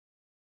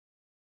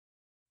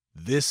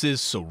This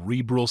is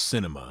Cerebral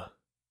Cinema.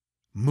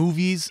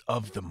 Movies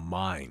of the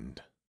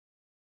mind.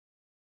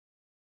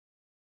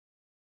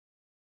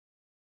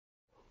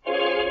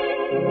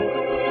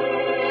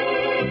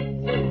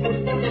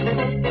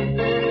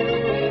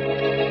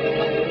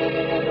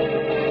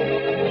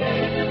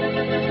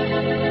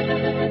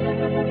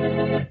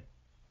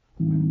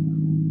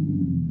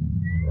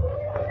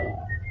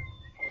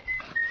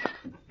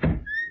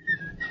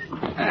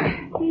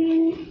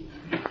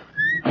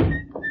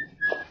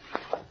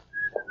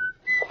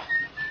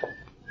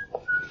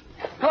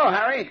 Hello,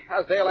 Harry.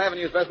 How's Dale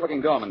Avenue's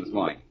best-looking doorman this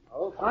morning?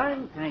 Oh,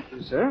 fine, thank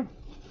you, sir.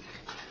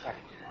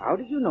 How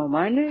did you know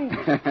my name?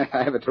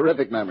 I have a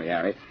terrific memory,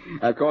 Harry.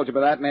 I've called you by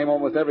that name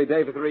almost every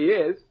day for 3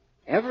 years.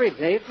 Every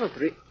day for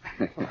 3...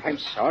 Oh, I'm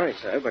sorry,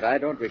 sir, but I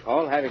don't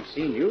recall having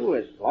seen you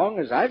as long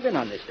as I've been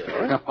on this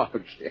tour. Oh,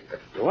 dear.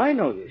 Do I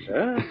know you,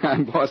 sir?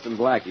 I'm Boston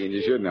Blackie, and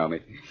you should know me.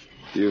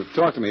 You've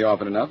talked to me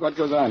often enough. What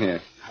goes on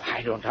here?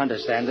 I don't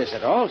understand this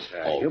at all,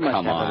 sir. Oh, you must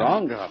come have on. the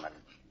wrong doorman.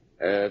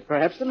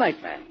 Perhaps the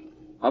nightman.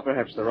 Or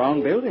perhaps the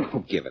wrong building. Oh,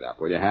 give it up,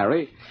 will you,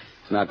 Harry?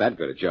 It's not that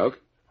good a joke.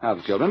 How are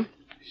the children?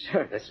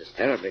 Sir, this is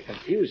terribly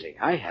confusing.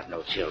 I have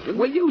no children.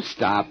 Will you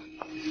stop?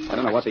 I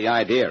don't know what the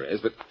idea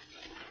is, but...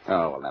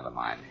 Oh, well, never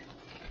mind.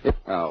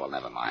 Oh, well,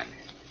 never mind.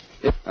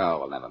 Oh,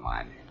 well, never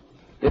mind.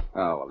 Oh,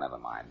 well, never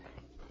mind.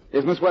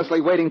 Is Miss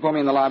Wesley waiting for me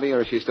in the lobby, or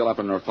is she still up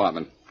in her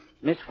apartment?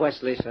 Miss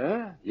Wesley,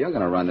 sir? You're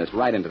going to run this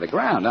right into the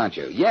ground, aren't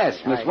you?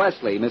 Yes, Miss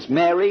Wesley. Miss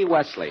Mary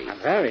Wesley.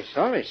 I'm very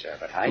sorry, sir,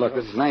 but I Look,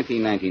 don't... this is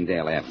 1919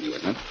 Dale Avenue,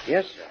 isn't it?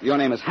 Yes, sir. Your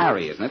name is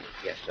Harry, isn't it?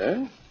 Yes,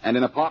 sir. And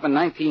in apartment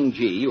 19G,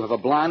 you have a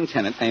blonde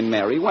tenant named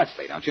Mary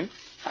Wesley, don't you?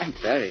 I'm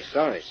very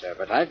sorry, sir,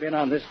 but I've been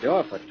on this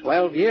door for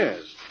 12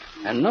 years,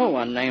 and no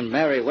one named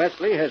Mary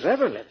Wesley has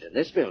ever lived in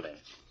this building.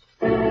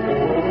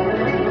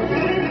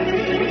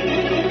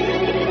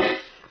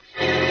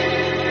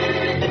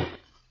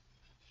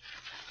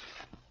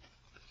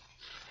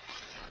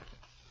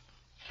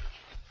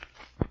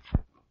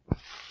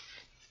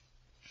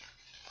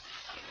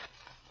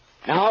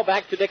 Now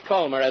back to Dick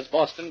Calmer as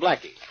Boston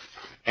Blackie.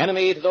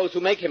 Enemy to those who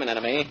make him an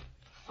enemy.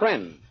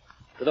 Friend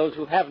to those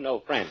who have no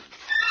friend.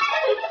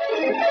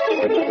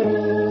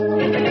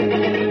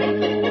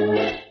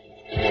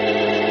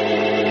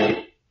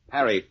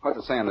 Harry, what's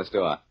it say on this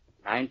door?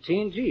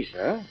 19G,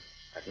 sir.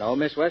 But no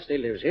Miss Wesley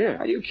lives here.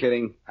 Are you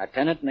kidding? A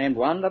tenant named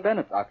Wanda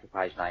Bennett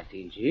occupies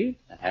 19G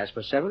and has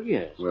for several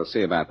years. We'll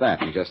see about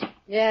that in just...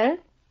 Yes?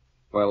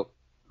 Well,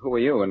 who are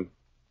you, and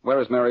where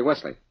is Mary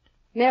Wesley?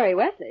 Mary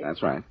Wesley?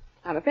 That's right.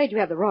 I'm afraid you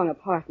have the wrong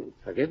apartment.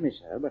 Forgive me,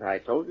 sir, but I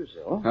told you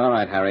so. All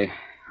right, Harry.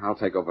 I'll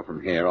take over from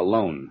here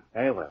alone.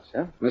 Very well,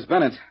 sir. Miss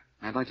Bennett,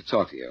 I'd like to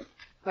talk to you.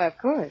 Why, of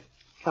course.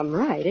 Come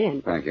right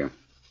in. Thank you.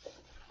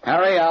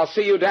 Harry, I'll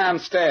see you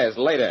downstairs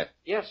later.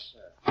 Yes,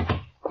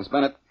 sir. Miss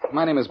Bennett,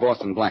 my name is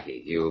Boston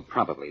Blackie. You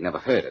probably never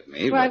heard of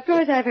me, Well, but... of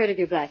course I've heard of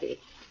you, Blackie.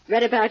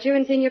 Read about you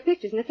and seen your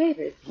pictures in the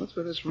papers. What's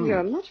with this room?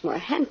 You're much more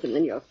handsome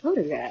than your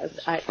photographs.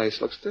 This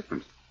place looks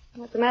different.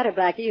 What's the matter,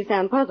 Blackie? You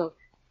sound puzzled.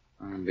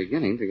 I'm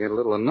beginning to get a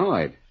little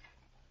annoyed.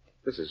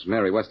 This is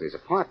Mary Wesley's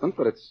apartment,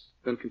 but it's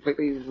been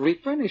completely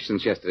refurnished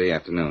since yesterday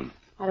afternoon.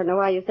 I don't know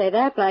why you say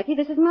that, Blackie.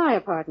 This is my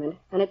apartment.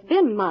 And it's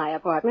been my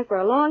apartment for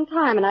a long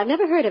time, and I've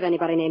never heard of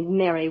anybody named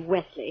Mary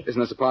Wesley.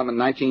 Isn't this apartment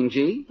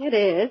 19G? It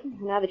is.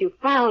 Now that you've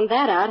found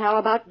that out, how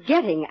about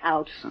getting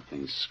out?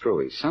 Something's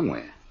screwy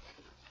somewhere.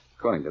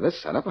 According to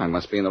this setup, I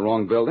must be in the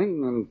wrong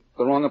building and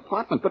the wrong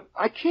apartment, but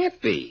I can't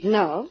be.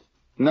 No.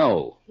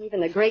 No. Even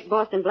the great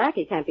Boston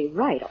Blackie can't be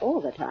right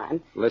all the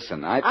time.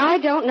 Listen, I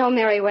don't know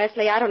Mary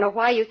Wesley. I don't know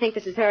why you think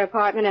this is her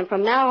apartment, and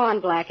from now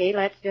on, Blackie,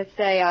 let's just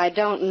say I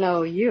don't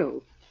know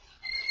you.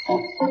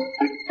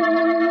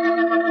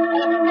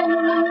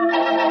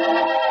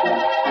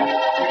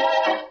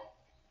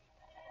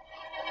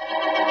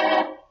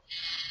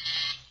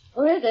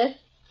 Who is it?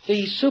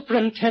 The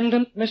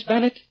superintendent, Miss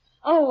Bennett?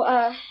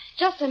 Oh,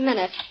 just a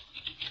minute.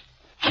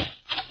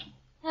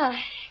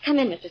 Come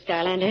in, Mr.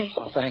 Skylander.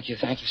 Oh, thank you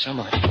so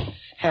much.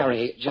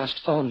 Harry just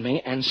phoned me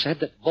and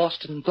said that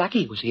Boston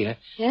Blackie was here.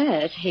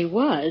 Yes, he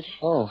was.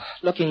 Oh,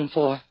 looking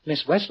for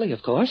Miss Wesley,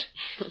 of course.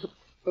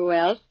 Who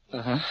else?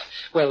 Uh-huh.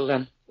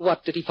 Well,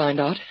 what did he find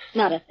out?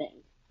 Not a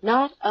thing.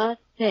 Not a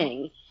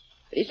thing.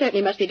 But he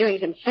certainly must be doing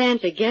some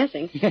fancy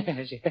guessing.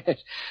 Yes.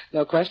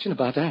 No question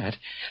about that.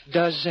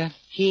 Does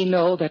he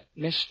know that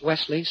Miss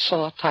Wesley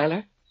saw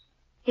Tyler?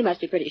 He must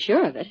be pretty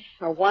sure of it.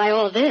 Or why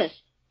all this?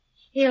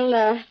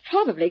 He'll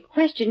probably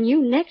question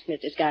you next,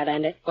 Mr.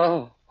 Skylander.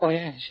 Oh,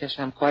 yes,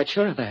 I'm quite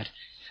sure of that.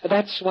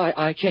 That's why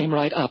I came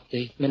right up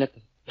the minute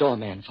the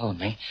doorman phoned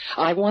me.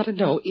 I want to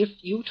know if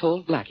you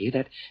told Blackie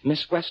that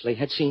Miss Wesley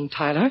had seen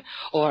Tyler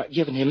or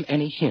given him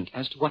any hint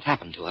as to what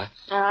happened to her.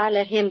 I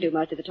let him do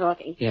most of the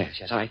talking.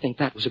 Yes, I think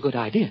that was a good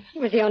idea. It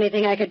was the only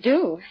thing I could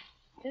do.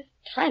 This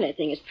Tyler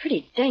thing is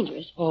pretty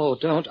dangerous. Oh,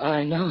 don't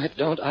I know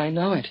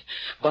it.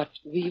 But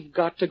we've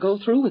got to go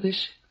through with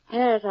this.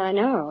 Yes, I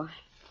know.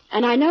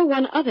 And I know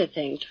one other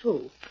thing,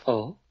 too.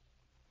 Oh?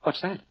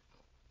 What's that?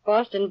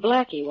 Boston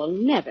Blackie will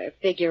never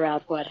figure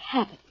out what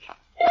happened.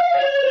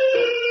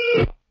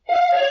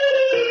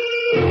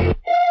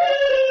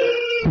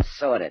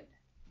 sorted.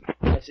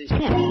 That's his... I'm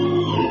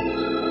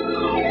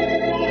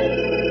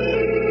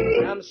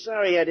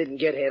sorry I didn't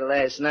get here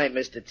last night,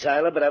 Mr.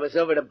 Tyler, but I was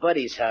over to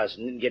Buddy's house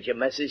and didn't get your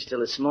message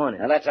till this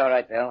morning. Now, that's all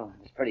right, Bill.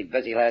 I was pretty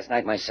busy last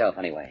night myself,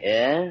 anyway.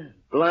 Yeah?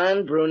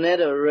 Blonde, brunette,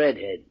 or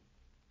redhead?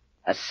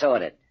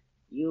 Assorted.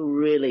 You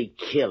really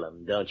kill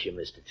 'em, don't you,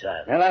 Mr.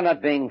 Tyler? Well, I'm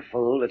not being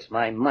fooled. It's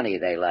my money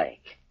they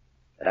like.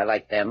 But I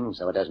like them,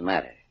 so it doesn't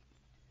matter.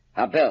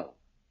 Now, Bill,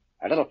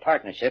 our little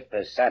partnership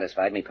has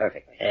satisfied me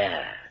perfectly.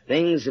 Yeah,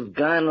 things have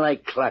gone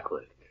like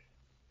clockwork.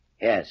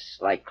 Yes,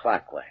 like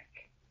clockwork.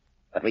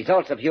 But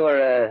results of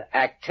your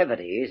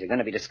activities are going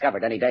to be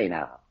discovered any day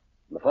now.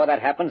 Before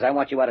that happens, I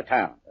want you out of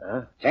town.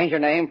 Huh? Change your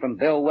name from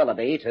Bill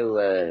Willoughby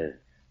to,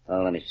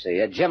 let me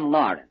see, Jim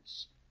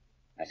Lawrence.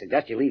 I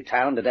suggest you leave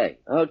town today.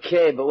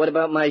 Okay, but what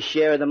about my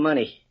share of the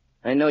money?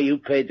 I know you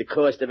paid the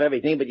cost of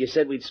everything, but you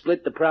said we'd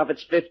split the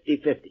profits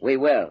 50-50. We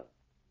will.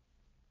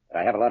 But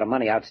I have a lot of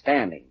money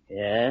outstanding.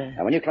 Yeah?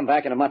 Now, when you come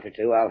back in a month or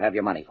two, I'll have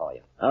your money for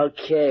you.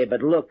 Okay,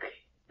 but look,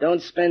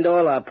 don't spend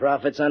all our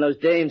profits on those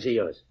dames of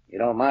yours. You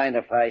don't mind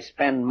if I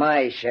spend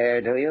my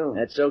share, do you?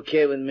 That's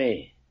okay with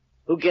me.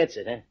 Who gets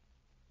it, huh?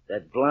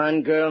 That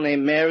blonde girl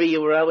named Mary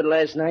you were out with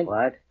last night?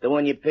 What? The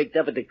one you picked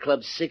up at the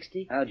Club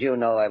 60? How'd you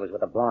know I was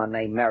with a blonde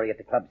named Mary at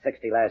the Club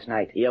 60 last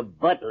night? Your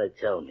butler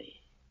told me.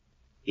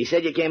 He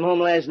said you came home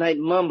last night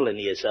mumbling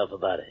to yourself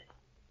about her.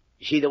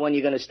 Is she the one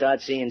you're going to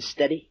start seeing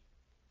steady?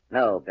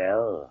 No,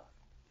 Bill.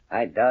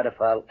 I doubt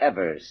if I'll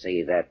ever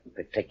see that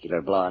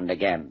particular blonde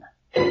again.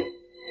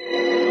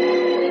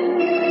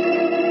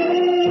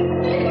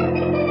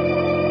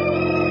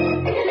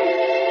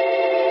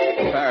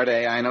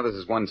 Faraday, I know this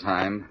is one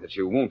time that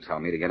you won't tell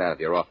me to get out of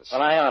your office.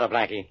 Well, I ought to,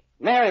 Blackie.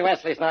 Mary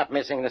Wesley's not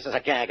missing. This is a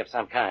gag of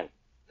some kind.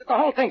 The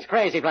whole thing's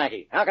crazy,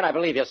 Blackie. How can I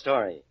believe your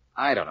story?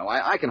 I don't know.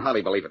 I can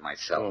hardly believe it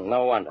myself.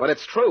 No wonder. But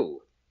it's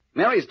true.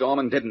 Mary's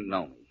doorman didn't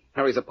know me.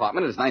 Mary's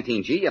apartment is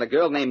 19G, and a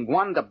girl named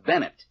Wanda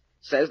Bennett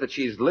says that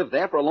she's lived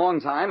there for a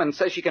long time and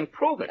says she can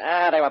prove it.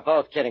 They were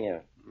both kidding you.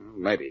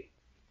 Maybe.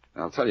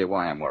 I'll tell you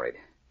why I'm worried.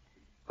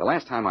 The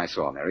last time I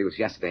saw Mary was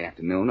yesterday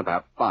afternoon,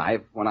 about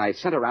 5, when I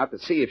sent her out to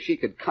see if she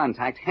could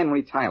contact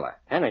Henry Tyler.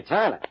 Henry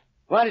Tyler?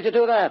 Why did you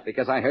do that?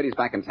 Because I heard he's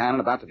back in town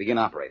and about to begin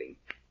operating.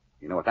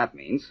 You know what that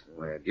means.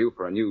 We're due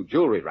for a new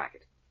jewelry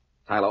racket.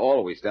 Tyler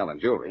always dealt in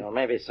jewelry. Well,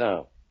 maybe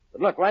so.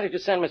 But look, why did you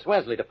send Miss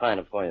Wesley to find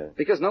him for you?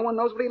 Because no one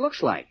knows what he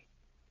looks like.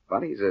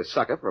 But he's a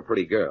sucker for a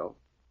pretty girl.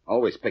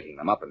 Always picking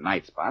them up in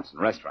night spots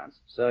and restaurants.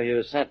 So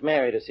you sent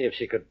Mary to see if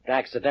she could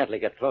accidentally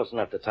get close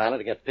enough to Tyler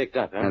to get picked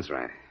up, huh? That's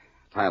right.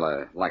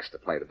 Tyler likes to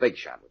play the big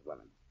shot with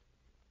women.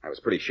 I was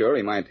pretty sure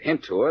he might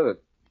hint to her that,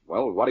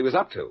 well, what he was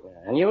up to.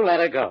 And you let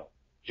her go.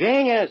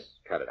 Genius!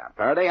 Cut it out,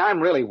 Faraday. I'm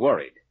really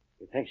worried.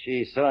 You think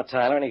she saw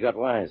Tyler and he got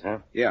wise, huh?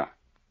 Yeah.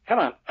 Come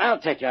on, I'll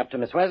take you up to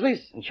Miss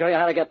Wesley's and show you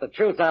how to get the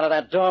truth out of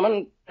that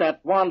doorman, that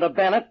Wanda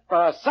Bennett,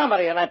 or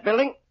somebody in that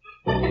building.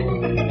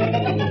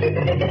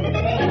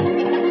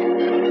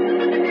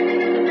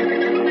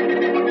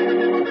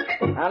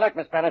 Now, look,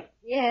 Miss Bennett.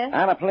 Yes?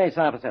 I'm a police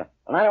officer,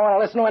 and I don't want to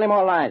listen to any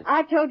more lies.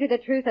 I've told you the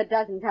truth a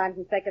dozen times,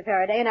 Inspector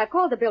Faraday, and I've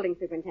called the building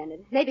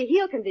superintendent. Maybe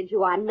he'll convince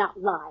you I'm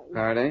not lying.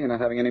 Faraday, you're not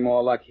having any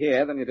more luck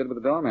here than you did with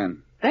the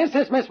doorman. This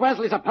is Miss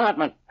Wesley's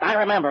apartment. I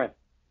remember it.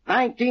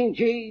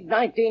 19G,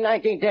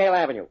 1919 Dale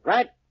Avenue,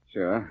 right?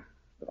 Sure.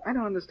 But I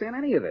don't understand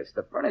any of this.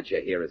 The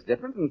furniture here is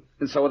different,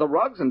 and so are the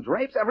rugs and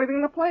drapes, everything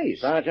in the place.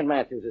 Sergeant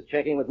Matthews is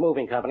checking with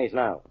moving companies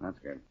now. That's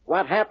good.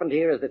 What happened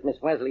here is that Miss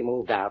Wesley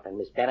moved out and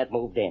Miss Bennett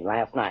moved in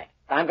last night.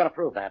 I'm going to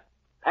prove that.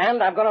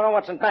 And I'm going to know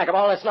what's in back of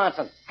all this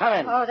nonsense. Come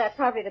in. Oh, that's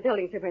probably the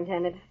building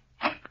superintendent.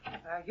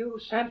 You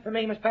sent for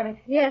me, Miss Bennett?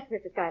 Yes,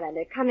 Mr.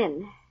 Skylander. Come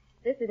in.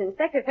 This is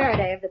Inspector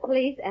Faraday of the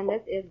police, and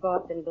this is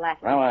Boston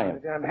Blackie. How are you?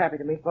 I'm happy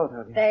to meet both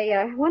of you. They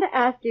want to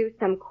ask you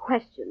some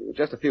questions.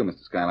 Just a few,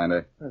 Mr.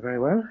 Skylander. Very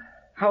well.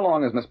 How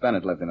long has Miss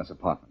Bennett lived in this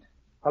apartment?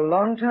 A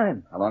long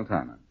time. A long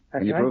time, huh?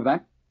 That's Can you right. prove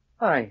that?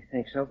 I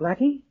think so,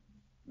 Blackie.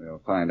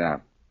 We'll find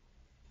out.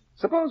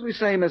 Suppose we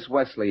say Miss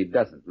Wesley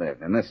doesn't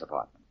live in this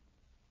apartment.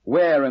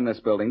 Where in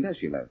this building does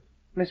she live?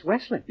 Miss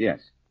Wesley?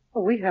 Yes.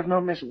 Oh, we have no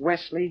Miss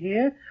Wesley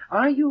here.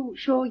 Are you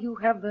sure you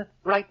have the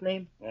right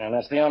name? And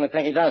that's the only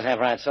thing he does have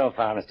right so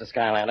far, Mr.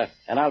 Skylander.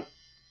 And I'll...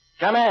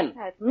 Come in.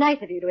 It's nice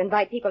of you to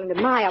invite people into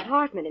my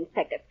apartment,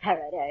 Inspector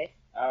Faraday.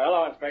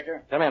 Hello,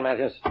 Inspector. Come in,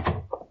 Matthews.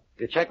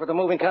 You checked with the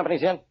moving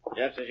companies yet?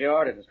 Just as you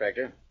ordered,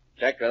 Inspector.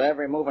 Checked with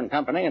every moving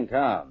company in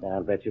town.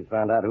 I'll bet you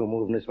found out who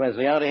moved Miss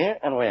Wesley out of here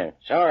and where.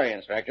 Sorry,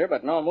 Inspector,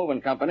 but no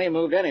moving company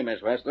moved any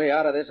Miss Wesley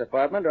out of this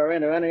apartment or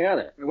into any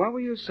other. What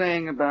were you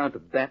saying about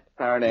that,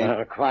 Faraday?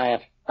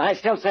 Quiet. I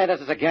still say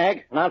this is a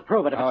gag, and I'll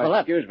prove it if it's the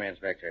left. Excuse me,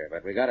 Inspector,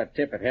 but we got a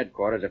tip at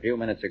headquarters a few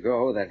minutes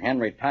ago that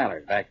Henry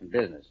Tyler's back in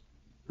business.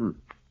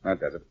 That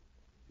does it.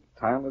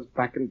 Tyler's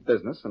back in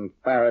business, and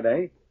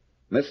Faraday,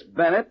 Miss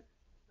Bennett,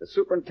 the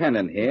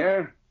superintendent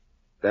here,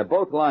 they're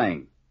both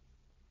lying.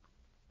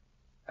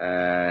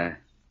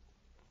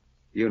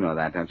 You know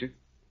that, don't you?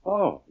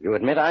 Oh, you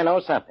admit I know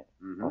something.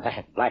 Mm-hmm.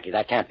 Well, Blackie,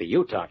 that can't be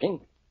you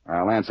talking.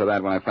 I'll answer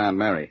that when I found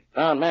Mary.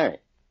 Found Mary.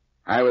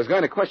 I was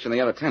going to question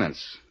the other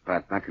tenants,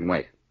 but that can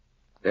wait.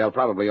 They'll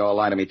probably all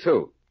lie to me,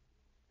 too.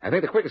 I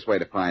think the quickest way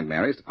to find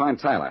Mary is to find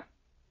Tyler.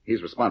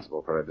 He's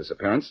responsible for her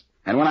disappearance.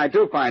 And when I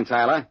do find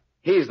Tyler,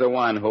 he's the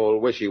one who'll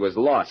wish he was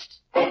lost.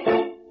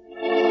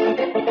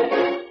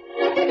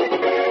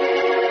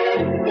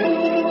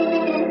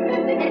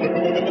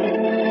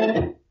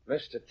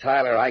 Mr.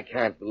 Tyler, I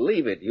can't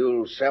believe it.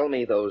 You'll sell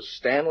me those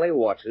Stanley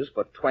watches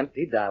for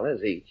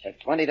 $20 each.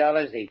 At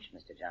 $20 each,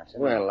 Mr.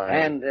 Johnson. Well,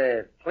 And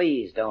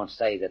please don't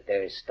say that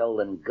they're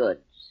stolen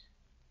goods.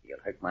 You'll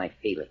hurt my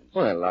feelings.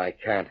 Well, I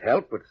can't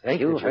help but think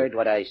You that heard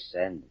what I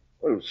said.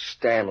 Well,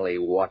 Stanley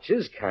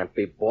watches can't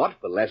be bought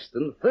for less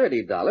than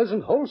 $30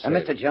 in wholesale.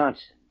 Mr.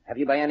 Johnson, have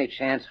you by any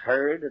chance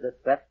heard of the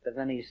theft of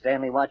any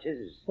Stanley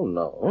watches? Oh,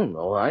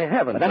 no, I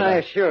haven't. But then I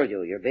assure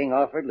you, you're being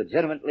offered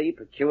legitimately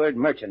procured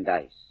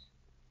merchandise.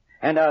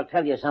 And I'll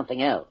tell you something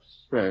else.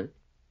 Right.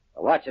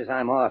 The watches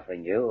I'm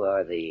offering you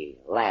are the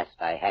last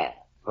I have.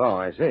 Oh,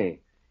 I see.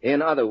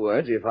 In other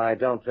words, if I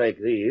don't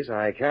take these,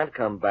 I can't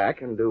come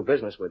back and do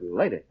business with you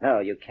later. No,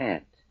 you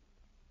can't.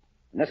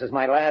 And this is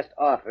my last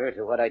offer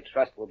to what I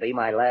trust will be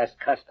my last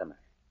customer.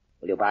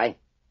 Will you buy?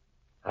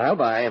 I'll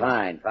buy.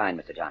 Fine,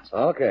 Mr. Johnson.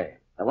 Okay.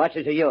 The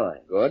watches are yours.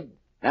 Good.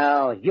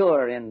 Now,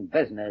 you're in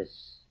business,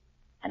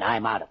 and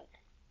I'm out of it.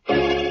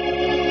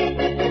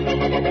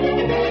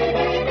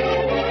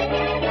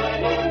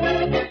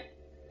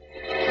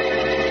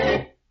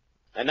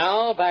 And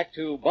now, back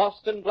to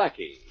Boston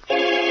Blackie.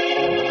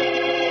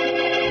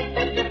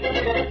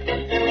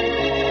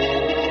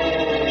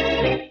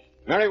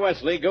 Mary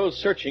Wesley goes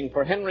searching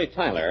for Henry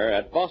Tyler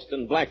at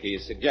Boston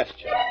Blackie's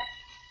suggestion.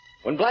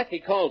 When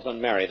Blackie calls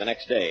on Mary the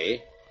next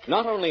day,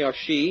 not only are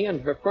she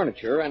and her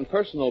furniture and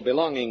personal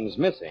belongings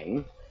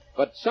missing,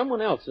 but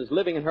someone else is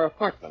living in her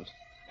apartment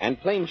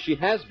and claims she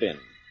has been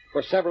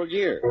for several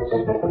years.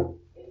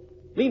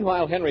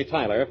 Meanwhile, Henry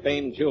Tyler,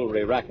 famed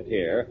jewelry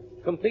racketeer,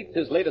 completes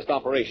his latest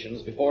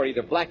operations before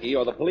either Blackie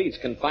or the police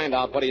can find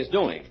out what he is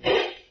doing.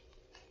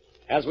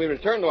 As we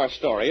return to our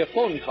story, a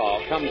phone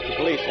call comes to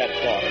police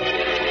headquarters.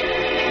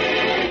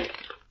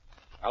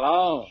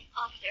 Hello?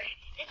 Officer,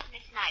 this is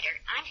Miss Snyder.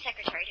 I'm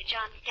secretary to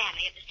John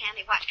Stanley of the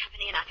Stanley Watch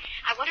Company, and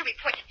I want to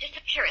report the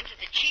disappearance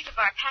of the chief of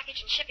our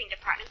package and shipping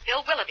department,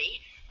 Bill Willoughby.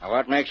 Now,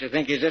 what makes you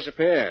think he's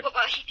disappeared? Well,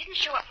 he didn't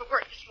show up for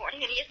work this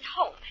morning, and he isn't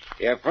home.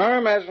 Your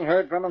firm hasn't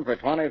heard from him for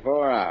 24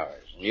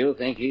 hours. You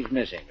think he's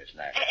missing, Miss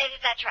Snyder.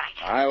 That's right.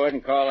 I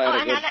wouldn't call that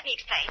a good... Now let me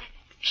explain.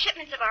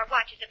 Shipments of our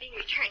watches are being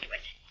returned to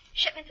us.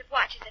 Shipments of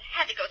watches that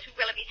had to go through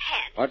Willoughby's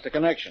hands. What's the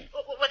connection?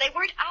 Well, they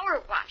weren't our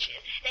watches.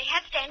 They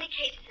had Stanley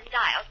cases and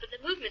dials, but the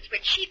movements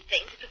were cheap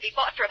things that could be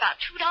bought for about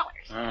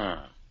 $2.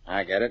 Ah,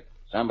 I get it.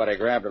 Somebody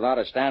grabbed a lot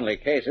of Stanley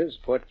cases,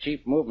 put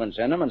cheap movements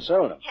in them, and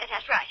sold them. Yeah,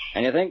 that's right.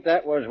 And you think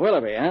that was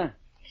Willoughby, huh?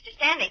 Mr.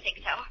 Stanley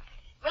thinks so.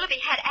 Willoughby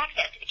had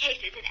access to the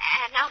cases, and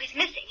now he's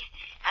missing.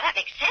 Now, that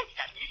makes sense,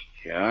 doesn't it?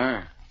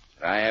 Sure.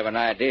 But I have an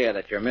idea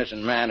that your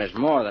missing man is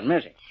more than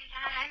missing.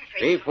 I'm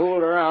If he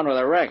fooled around with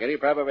a racket, he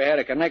probably had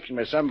a connection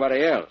with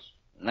somebody else.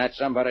 And that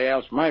somebody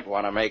else might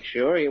want to make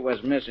sure he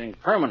was missing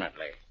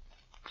permanently.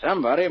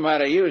 Somebody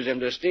might have used him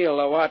to steal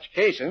the watch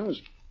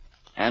casings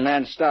and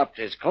then stopped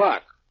his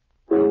clock.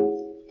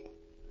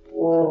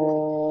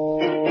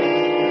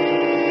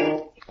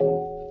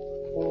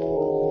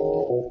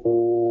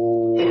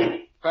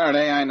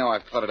 Faraday, I know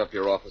I've cluttered up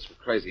your office with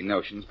crazy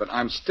notions, but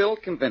I'm still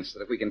convinced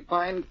that if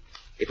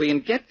we can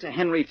get to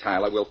Henry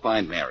Tyler, we'll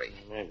find Mary.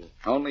 Maybe.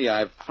 Only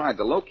I've tried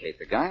to locate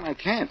the guy, and I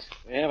can't.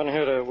 We haven't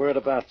heard a word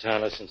about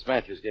Tyler since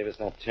Matthews gave us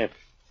that tip.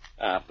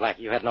 Blackie,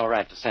 you had no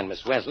right to send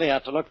Miss Wesley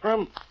out to look for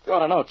him. You ought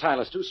to know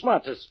Tyler's too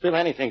smart to spill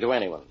anything to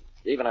anyone,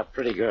 even a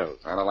pretty girl.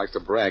 Tyler likes to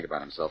brag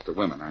about himself to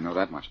women. I know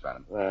that much about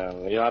him.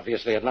 Well, you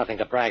obviously had nothing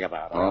to brag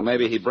about. Well,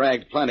 maybe he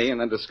bragged plenty and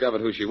then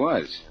discovered who she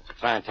was. It's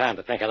a fine time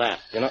to think of that,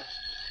 you know.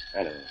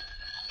 Anyway.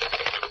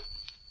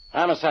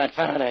 Homicide,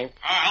 Faraday.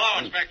 Oh,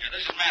 hello, Inspector.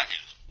 This is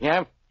Matthews.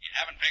 Yeah? You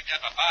haven't picked up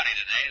a body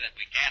today that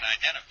we can't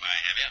identify,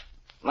 have you?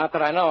 Not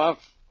that I know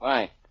of.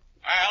 Why?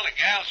 Well, the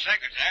gal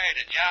secretary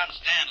to John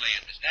Stanley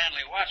at the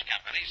Stanley Watch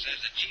Company says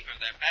the chief of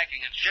their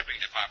packing and shipping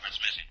department's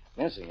missing.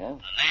 Missing,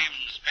 huh? The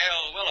name's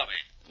Bill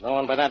Willoughby. No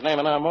one by that name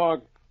in our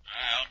morgue?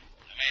 Well,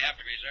 we may have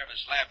to reserve a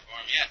slab for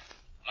him yet.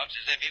 Looks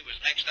as if he was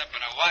mixed up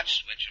in a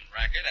watch switching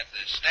racket at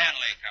the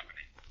Stanley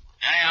Company.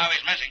 Anyhow,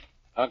 he's missing.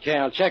 Okay,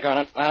 I'll check on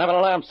it. I'll have an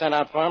alarm sent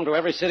out for him to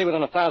every city within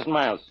 1,000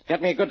 miles.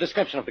 Get me a good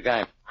description of the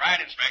guy. Right,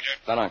 Inspector.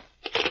 So long.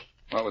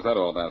 What was that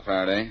all about,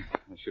 Faraday?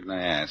 Shouldn't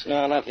I ask?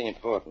 No, nothing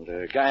important.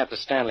 A guy at the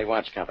Stanley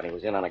Watch Company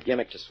was in on a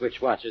gimmick to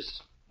switch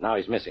watches. Now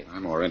he's missing.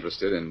 I'm more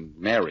interested in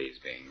Mary's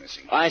being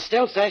missing. I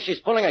still say she's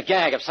pulling a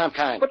gag of some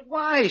kind. But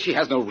why? She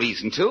has no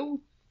reason to.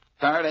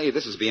 Faraday,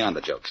 this is beyond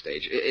the joke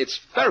stage. It's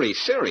very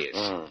serious.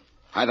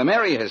 Either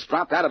Mary has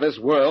dropped out of this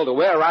world or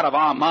we're out of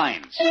our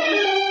minds.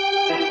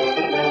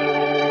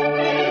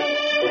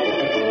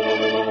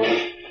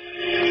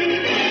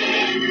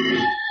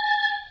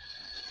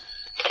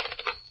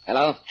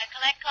 Hello? A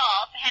collect call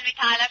for Henry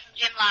Tyler from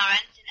Jim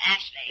Lawrence in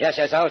Ashley.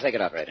 Yes, I'll take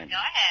it, operator. Go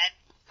ahead.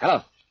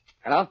 Hello?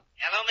 Hello,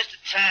 Mr.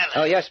 Tyler.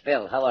 Oh, yes,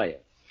 Bill. How are you?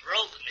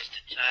 Broke, Mr.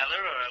 Tyler,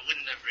 or I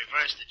wouldn't have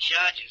reversed the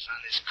charges on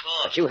this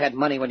call. But you had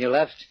money when you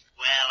left.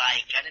 Well, I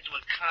got into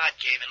a card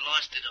game and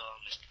lost it all,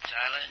 Mr.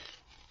 Tyler.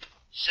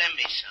 Send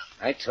me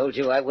some. I told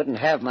you I wouldn't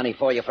have money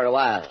for you for a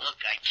while.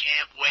 Look, I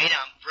can't wait.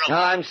 I'm broke. No,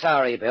 I'm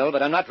sorry, Bill,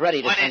 but I'm not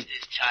ready to... What is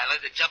this, Tyler?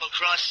 The double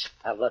cross?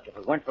 Now, look, if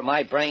it weren't for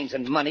my brains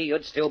and money,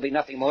 you'd still be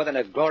nothing more than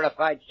a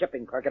glorified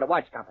shipping clerk at a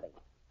watch company.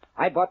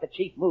 I bought the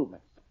cheap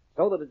movements.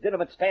 So the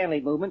legitimate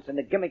Stanley movements and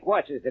the gimmick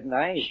watches, didn't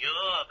I?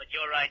 Sure, but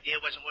your idea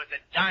wasn't worth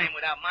a dime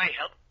without my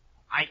help.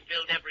 I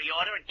filled every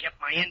order and kept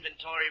my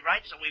inventory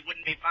right so we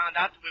wouldn't be found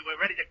out till we were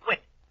ready to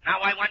quit. Now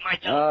I want my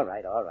dough. All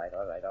right.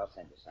 I'll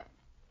send you some.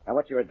 Now,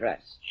 what's your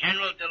address?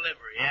 General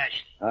Delivery,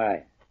 Ashley. All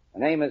right. The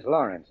name is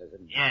Lawrence, is it?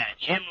 Yeah,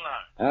 Jim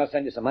Lawrence. I'll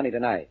send you some money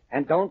tonight.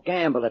 And don't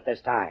gamble at this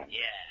time. Yeah.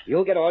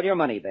 You'll get all your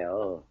money,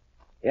 Bill.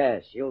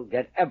 Yes, you'll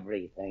get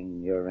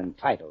everything you're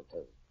entitled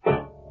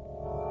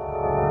to.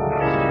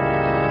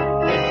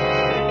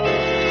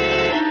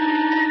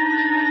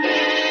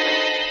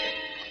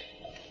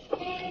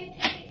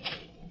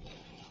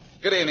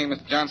 Good evening,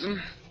 Mr.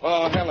 Johnson.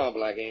 Oh, hello,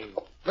 Blackie.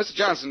 Mr.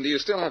 Johnson, do you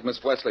still have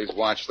Miss Wesley's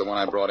watch, the one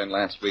I brought in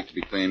last week to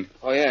be cleaned?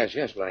 Oh, yes,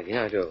 Blackie,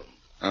 I do.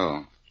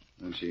 Oh,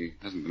 and she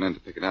hasn't been in to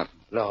pick it up.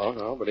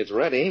 No, but it's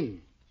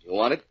ready. You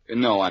want it?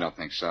 No, I don't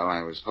think so.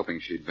 I was hoping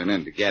she'd been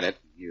in to get it.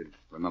 You'd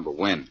remember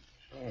when.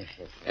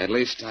 At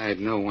least I'd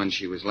know when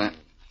she was left.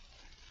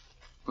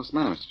 What's the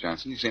matter, Mr.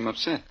 Johnson? You seem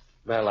upset.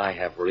 Well, I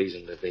have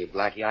reason to be,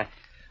 Blackie.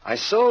 I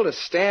sold a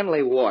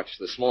Stanley watch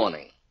this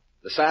morning.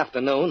 This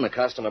afternoon, the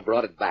customer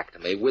brought it back to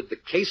me with the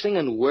casing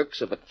and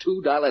works of a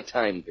 $2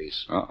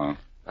 timepiece. Uh-oh.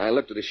 I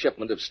looked at a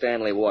shipment of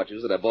Stanley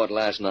watches that I bought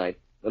last night,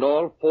 and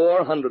all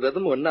 400 of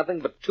them were nothing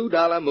but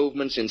 $2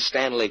 movements in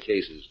Stanley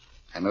cases.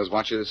 And those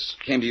watches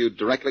came to you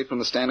directly from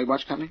the Stanley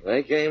Watch Company?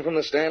 They came from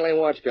the Stanley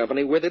Watch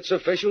Company with its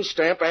official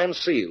stamp and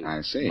seal.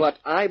 I see. But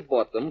I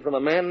bought them from a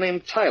man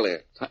named Tyler.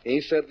 He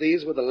said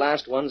these were the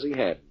last ones he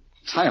had.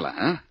 Tyler,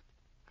 huh?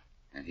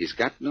 And he's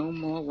got no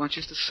more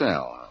watches to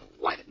sell.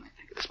 Why didn't I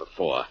think of this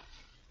before?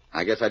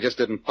 I guess I just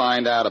didn't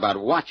find out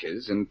about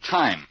watches in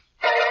time.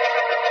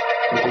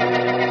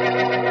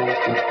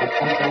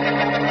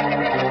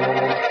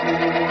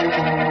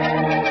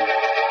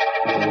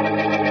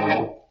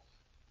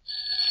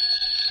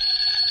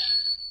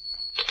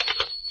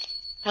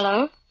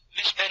 Hello?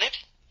 Miss Bennett?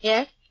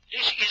 Yes?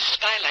 This is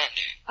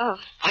Skylander. Oh,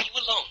 Are you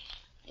alone?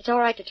 it's all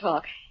right to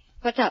talk.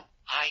 What's up?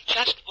 I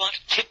just want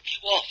to tip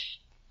you off.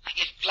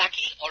 If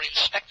Blackie or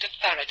Inspector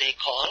Faraday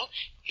call,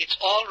 it's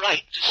all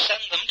right to send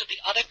them to the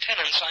other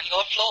tenants on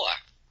your floor.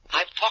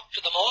 I've talked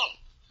to them all.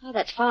 Oh,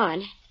 that's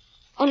fine.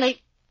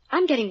 Only,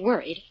 I'm getting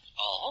worried.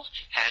 Oh?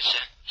 Has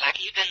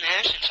Blackie been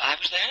there since I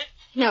was there?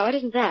 No, it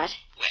isn't that.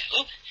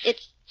 Well?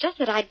 It's just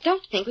that I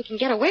don't think we can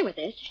get away with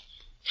this.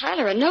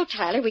 Tyler or no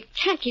Tyler, we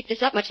can't keep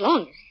this up much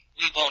longer.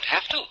 We won't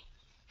have to.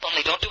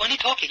 Only don't do any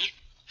talking.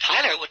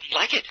 Tyler wouldn't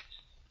like it.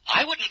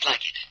 I wouldn't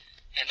like it.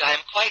 And I'm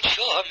quite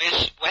sure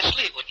Miss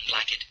Wesley wouldn't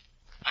like it.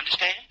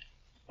 Understand?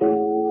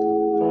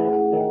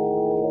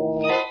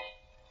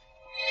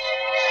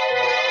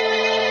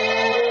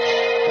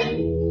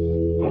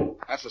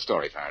 That's the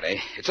story, Faraday.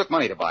 It took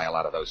money to buy a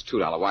lot of those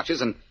 $2 watches,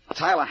 and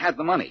Tyler had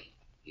the money.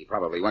 He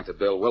probably went to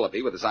Bill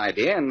Willoughby with his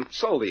idea and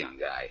sold the young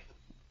guy.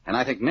 And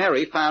I think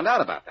Mary found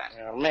out about that.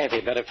 Well,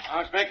 maybe, but if... Oh,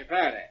 Inspector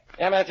Faraday.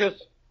 Yeah,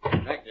 Matthews?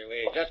 Inspector,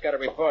 we just got a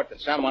report that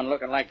someone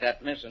looking like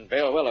that missing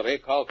Bill Willoughby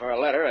called for a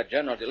letter at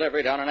General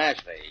Delivery down in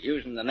Ashley,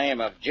 using the name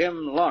of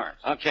Jim Lawrence.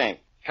 Okay.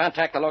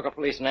 Contact the local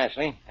police in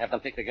Ashley. Have them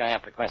pick the guy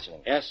up for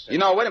questioning. Yes, sir. You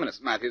know, wait a minute,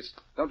 Matthews.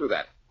 Don't do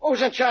that.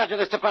 Who's in charge of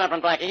this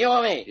department, Blackie? You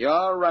or me?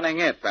 You're running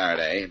it,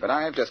 Faraday, but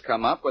I've just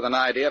come up with an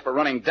idea for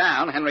running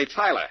down Henry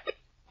Tyler.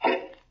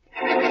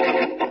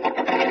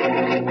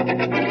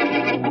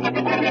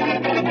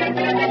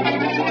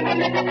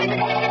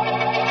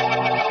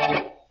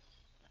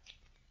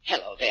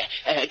 Hello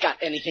there. Got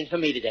anything for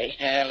me today?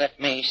 Let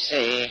me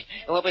see.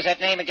 What was that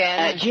name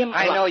again? Jim.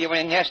 I know you were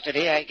in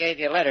yesterday. I gave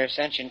you a letter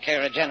sent in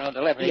care of General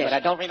Delivery, Yes. but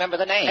I don't remember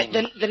the name.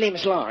 The name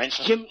is Lawrence.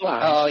 Jim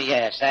Lawrence. Oh,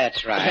 yes,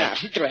 that's right.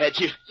 Glad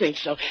you think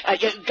so.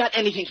 You got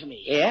anything for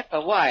me? Yep,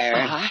 a wire.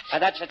 Uh-huh.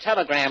 That's a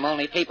telegram,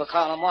 only people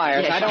call them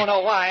wires. Yes. I don't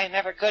know why.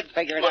 Never could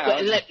figure it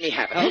out. Let me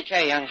have it.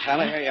 Okay, young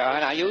fella, here you are.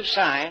 Now, you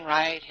sign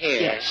right here.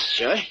 Yes,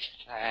 sure.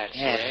 That's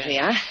There it. we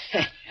are.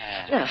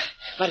 Now,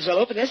 might as well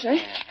open this, eh?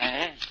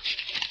 Uh-huh.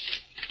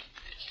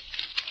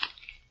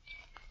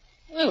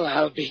 Well,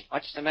 I'll be...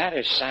 What's the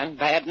matter, son?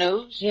 Bad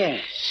news?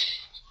 Yes.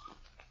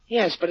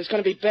 Yes, but it's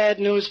going to be bad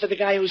news for the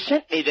guy who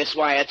sent me this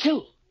wire,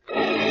 too.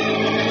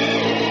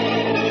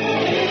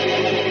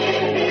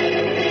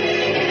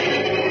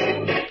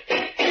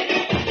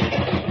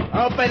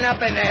 Open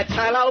up in there,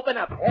 Tyler. Open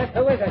up. Yes,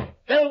 who is it?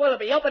 Bill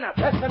Willoughby, open up.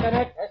 Just a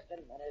minute.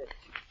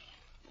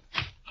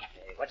 Hey,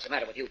 what's the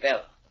matter with you,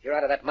 Bill? You're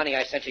out of that money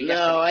I sent you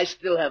yesterday. No, I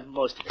still have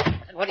most of it.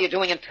 And what are you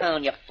doing in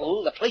town, you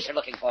fool? The police are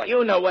looking for you.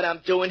 You know what I'm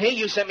doing here.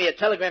 You sent me a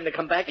telegram to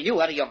come back. Are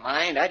you out of your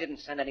mind? I didn't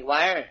send any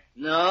wire.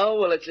 No,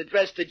 well, it's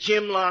addressed to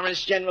Jim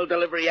Lawrence, General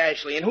Delivery,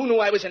 Ashley. And who knew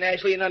I was in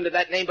Ashley and under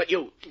that name but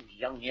you? You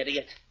young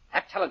idiot.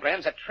 That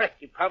telegram's a trick.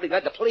 You probably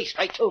led the police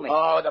straight to me.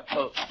 Oh, the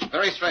police.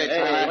 Very straight, Hey,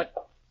 Tyler. what-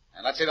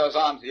 And let's see those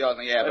arms of yours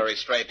in the air very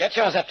straight. Get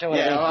yours up, too.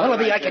 Yeah, all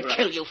Willoughby, right, I could Gabriel.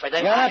 kill you for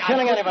that. You're not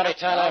killing anybody,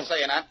 Tyler. I'll say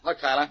you're not. Look,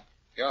 Tyler,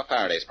 you're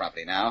Faraday's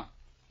property now.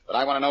 But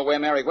I want to know where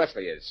Mary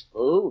Wesley is.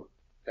 Who?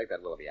 Take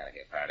that Willoughby out of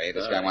here, Faraday.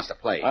 This guy wants to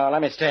play. Oh, let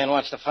me stay and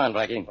watch the fun,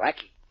 Blackie.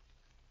 Blackie?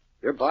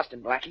 You're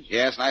Boston Blackie?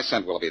 Yes, and I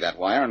sent Willoughby that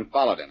wire and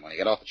followed him when he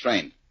got off the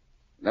train.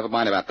 Never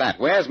mind about that.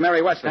 Where's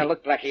Mary Wesley? Now,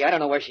 look, Blackie, I don't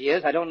know where she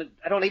is. I don't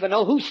even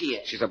know who she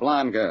is. She's a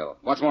blonde girl.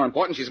 What's more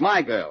important, she's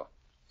my girl.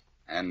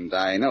 And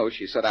I know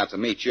she set out to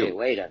meet you. Hey,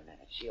 wait a minute.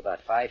 She about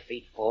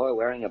 5'4",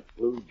 wearing a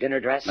blue dinner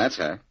dress? That's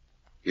her.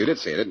 You did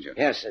see her, didn't you?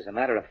 Yes, as a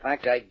matter of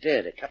fact, I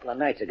did. A couple of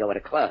nights ago at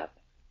a club.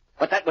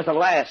 But that was the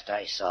last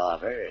I saw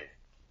of her.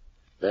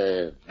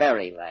 The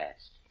very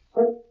last.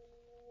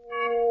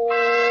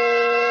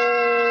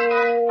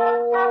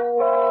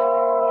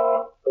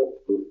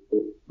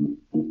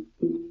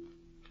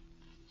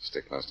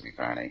 Stick close to me,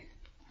 Faraday.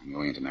 I'm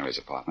going into Mary's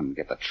apartment and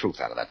get the truth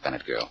out of that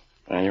Bennett girl.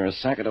 Well, you're a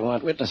sucker to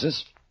want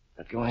witnesses.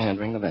 But go ahead,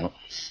 ring the bell.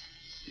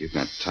 You've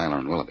got Tyler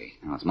and Willoughby.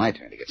 Now it's my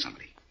turn to get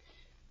somebody.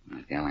 When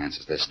that gal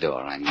answers this door,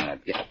 I'm going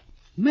to get...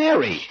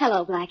 Mary!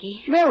 Hello,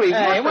 Blackie. Mary,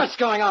 Hey, what's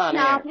going on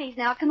Now, here? please,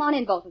 now, come on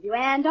in, both of you,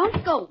 and don't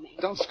scold me.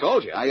 Don't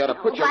scold you. I ought to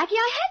Oh, put you... Blackie,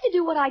 I had to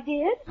do what I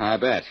did. I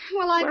bet.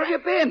 Well, I... Where have you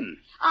been?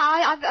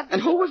 I've...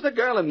 And who was the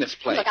girl in this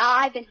place? Look,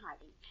 I've been hiding.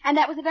 And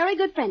that was a very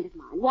good friend of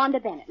mine, Wanda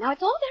Bennett. Now,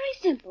 it's all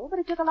very simple, but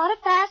it took a lot of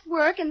fast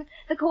work and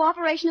the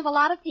cooperation of a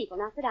lot of people.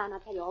 Now, sit down and I'll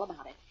tell you all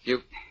about it.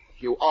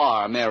 You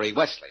are Mary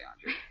Wesley,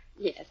 aren't you?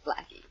 Yes,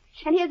 Blackie.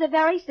 And here's a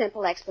very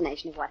simple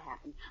explanation of what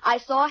happened. I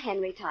saw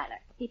Henry Tyler.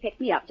 He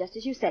picked me up just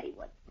as you said he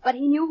would. But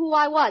he knew who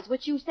I was,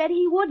 which you said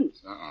he wouldn't.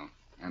 Uh-oh.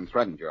 And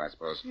threatened you, I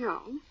suppose.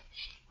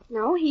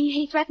 No,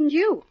 he threatened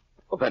you.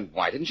 Well, then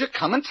why didn't you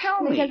come and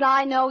tell me? Because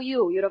I know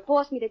you. You'd have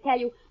forced me to tell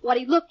you what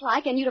he looked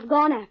like, and you'd have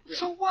gone after him.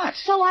 So what?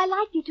 So I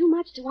liked you too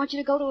much to want you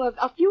to go to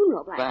a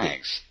funeral, Blackie.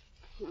 Thanks.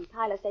 And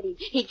Tyler said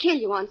he'd kill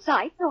you on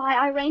sight, so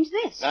I arranged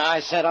this. I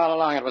said all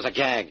along it was a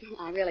gag.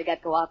 I really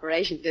got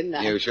cooperation, didn't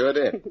I? You sure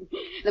did.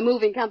 The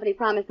moving company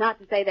promised not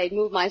to say they'd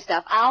move my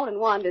stuff out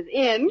and Wanda's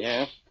in.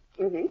 Yes?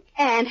 Mm-hmm.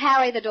 And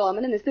Harry the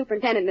doorman and the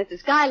superintendent, Mr.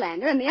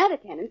 Skylander, and the other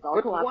tenants all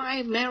But cooperated.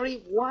 why,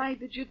 Mary, why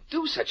did you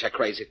do such a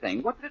crazy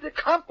thing? What did it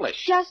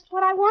accomplish? Just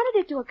what I wanted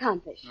it to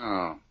accomplish.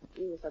 Oh.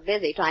 You were so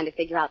busy trying to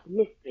figure out the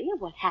mystery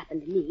of what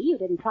happened to me, you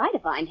didn't try to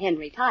find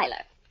Henry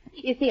Tyler.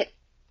 You see,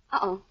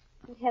 Uh-oh.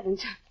 Good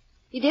heavens.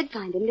 You did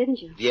find him, didn't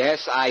you?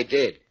 Yes, I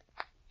did.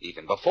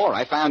 Even before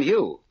I found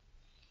you.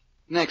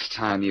 Next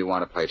time you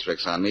want to play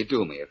tricks on me,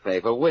 do me a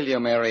favor, will you,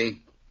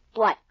 Mary?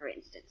 What, for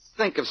instance?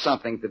 Think of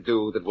something to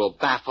do that will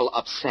baffle,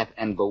 upset,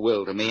 and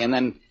bewilder me, and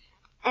then...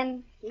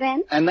 And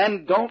then? And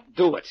then don't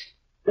do it.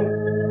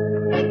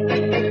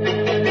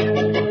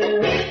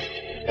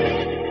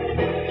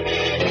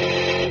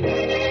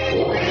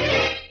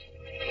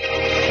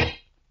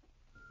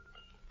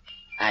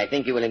 I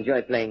think you will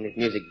enjoy playing this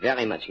music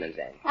very much,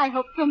 mademoiselle. I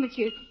hope so,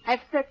 monsieur.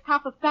 I've searched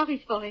half of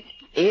Paris for it.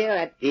 Here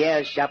at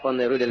Pierre's shop on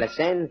the Rue de la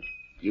Seine,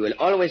 you will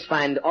always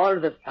find all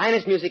the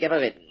finest music ever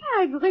written.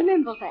 I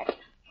remember that.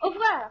 Au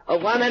revoir. Au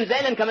revoir,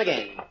 mademoiselle, and come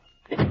again.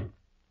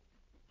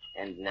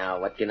 And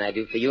now, what can I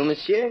do for you,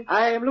 monsieur?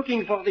 I am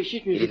looking for the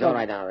sheet It music. is all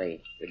right,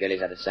 Henri. The girl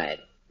is at the side.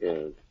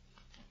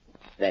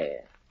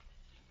 There.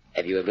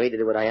 Have you agreed to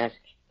do what I ask?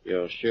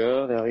 You're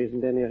sure there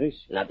isn't any risk?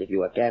 Not if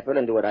you are careful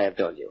and do what I have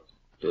told you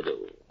to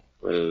do.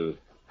 Well,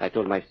 I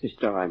told my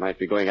sister I might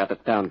be going out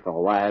of town for a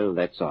while,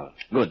 that's all.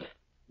 Good.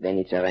 Then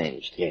it's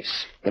arranged. Yes.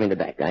 Come in the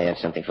back. I have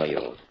something for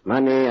you.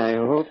 Money, I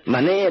hope?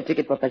 Money, a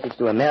ticket for passage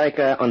to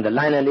America on the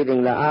liner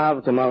leaving Le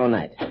Havre tomorrow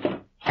night.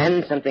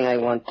 And something I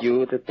want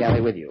you to carry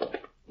with you,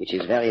 which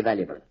is very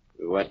valuable.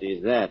 What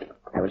is that?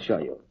 I will show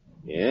you.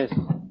 Yes?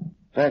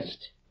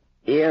 First,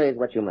 here is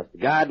what you must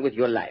guard with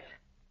your life.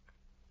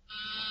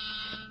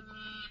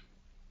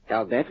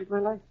 Guard that with my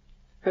life?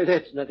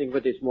 That's nothing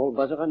but a small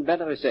buzzer and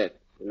battery set.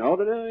 An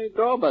ordinary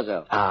door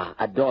buzzer. Ah,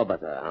 a door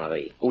buzzer,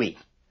 Henri. Oui.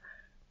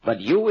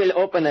 But you will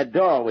open a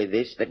door with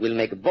this that will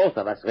make both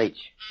of us rich.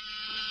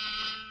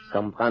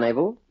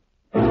 Comprenez-vous?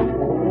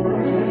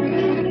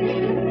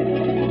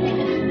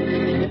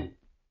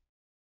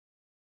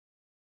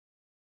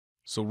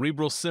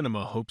 Cerebral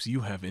Cinema hopes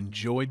you have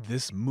enjoyed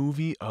this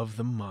movie of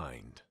the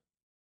mind.